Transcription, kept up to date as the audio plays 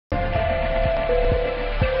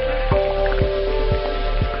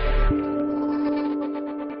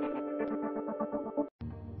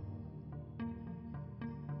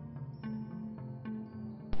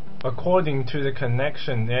According to the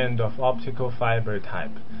connection end of optical fiber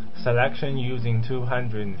type, selection using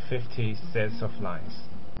 250 sets of lines.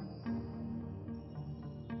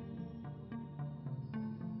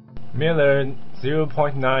 Miller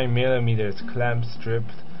 0.9 mm clamp strip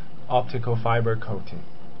optical fiber coating.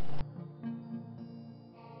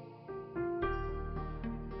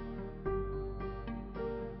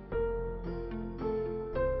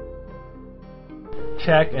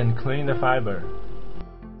 Check and clean the fiber.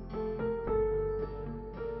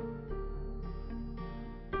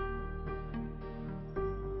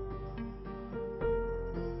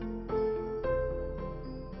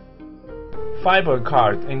 Fiber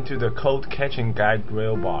card into the cold catching guide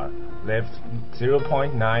rail bar. Left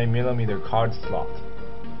 0.9 mm card slot.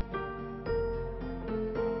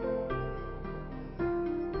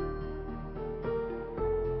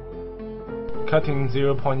 Cutting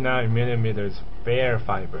 0.9 mm bare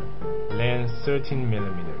fiber. Length 13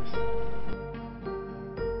 mm.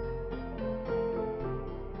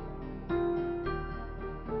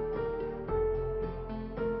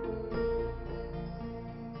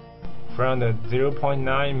 From the 0.9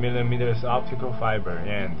 mm optical fiber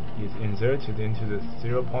end is inserted into the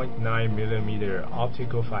 0.9 mm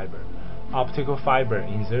optical fiber. Optical fiber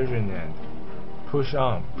insertion end. Push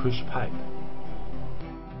on, push pipe.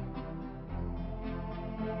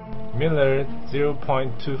 Miller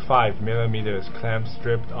 0.25 mm clamp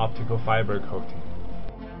stripped optical fiber coating.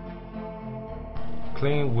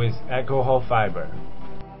 Clean with alcohol fiber.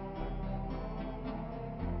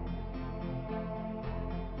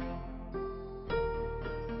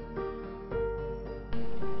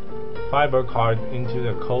 Fiber card into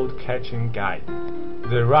the cold catching guide.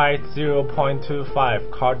 The right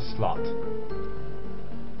 0.25 card slot.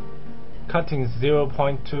 Cutting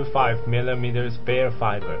 0.25 mm bare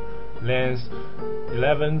fiber. Length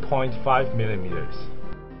 11.5 mm.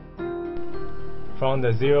 From the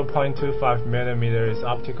 0.25 mm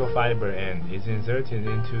optical fiber end is inserted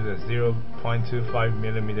into the 0.25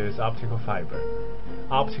 mm optical fiber.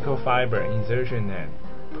 Optical fiber insertion end.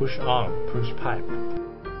 Push on, push pipe.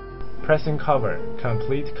 Pressing cover,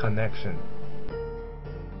 complete connection.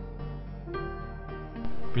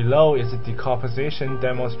 Below is a decomposition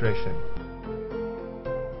demonstration.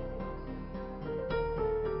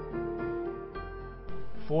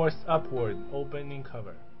 Force upward opening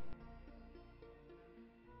cover.